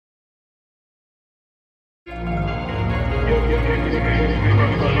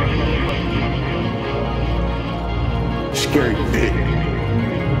Scary bitch.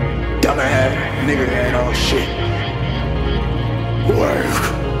 Dumbass nigga ain't all shit. Work.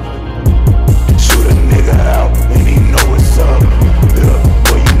 Shoot a nigga out and he know what's up. Yeah,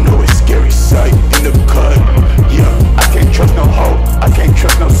 boy, you know it's scary sight in the cut. Yeah, I can't trust no hoe, I can't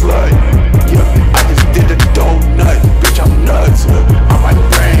trust no slut. Yeah, I just did a donut, bitch, I'm nuts. On my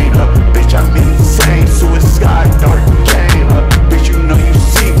brain, bitch, I'm insane. Suicide, dark game, bitch, you know you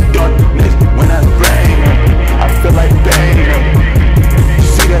see darkness when I rain. I feel like pain. You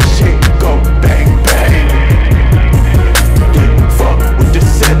see that shit go bang bang. Yeah, fuck with the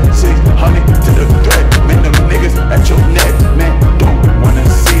 600 to the threat. Man, them niggas at your neck, man, don't wanna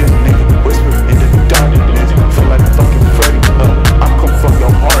see a nigga whisper in the darkness. Feel like fucking Freddy, I'm come from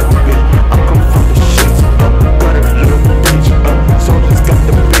your heart, bitch. I'm come from the shits, got a little bitch, soldiers got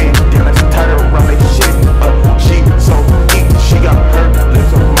the band, damn, that's tied around like shit, she so deep, she got her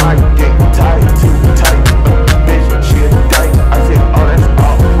lips on my dick, tied too tight, bitch, she a dyke, I said, oh, that's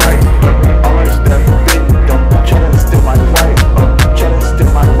alright, all I step bitch, don't try to steal my wife, try to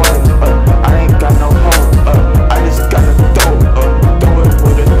steal my wife, I ain't got no hoe, I just got a throw it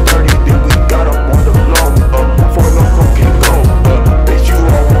with a 30, then we got up on the low, for loco can go, bitch, you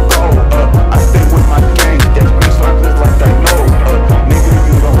all go, I stay with my gang, that's green circles like I know, nigga,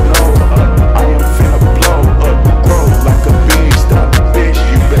 you don't know, I am finna blow, grow like a beanstalk, bitch,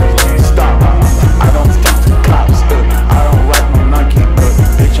 you better stop, I don't talk to cops, I don't rock no Nike,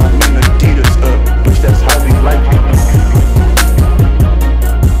 bitch, I'm in Adidas, bitch, that's how we like it,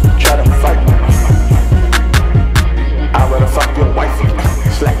 try to fight me, I'd rather fuck your wifey,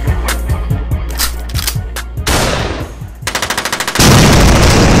 slack.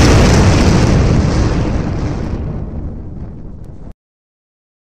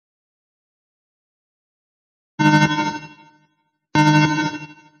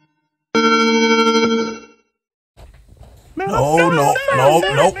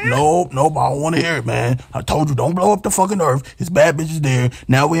 Nope, I don't want to hear it, man. I told you, don't blow up the fucking earth. It's bad bitches there.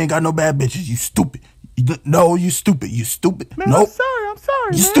 Now we ain't got no bad bitches. You stupid. No, you stupid. You stupid. Man, nope. I'm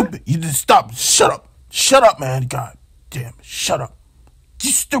sorry, You man. stupid. You just stop. Shut up, man. God damn it. Shut up.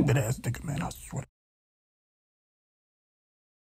 You stupid ass nigga, man. I swear.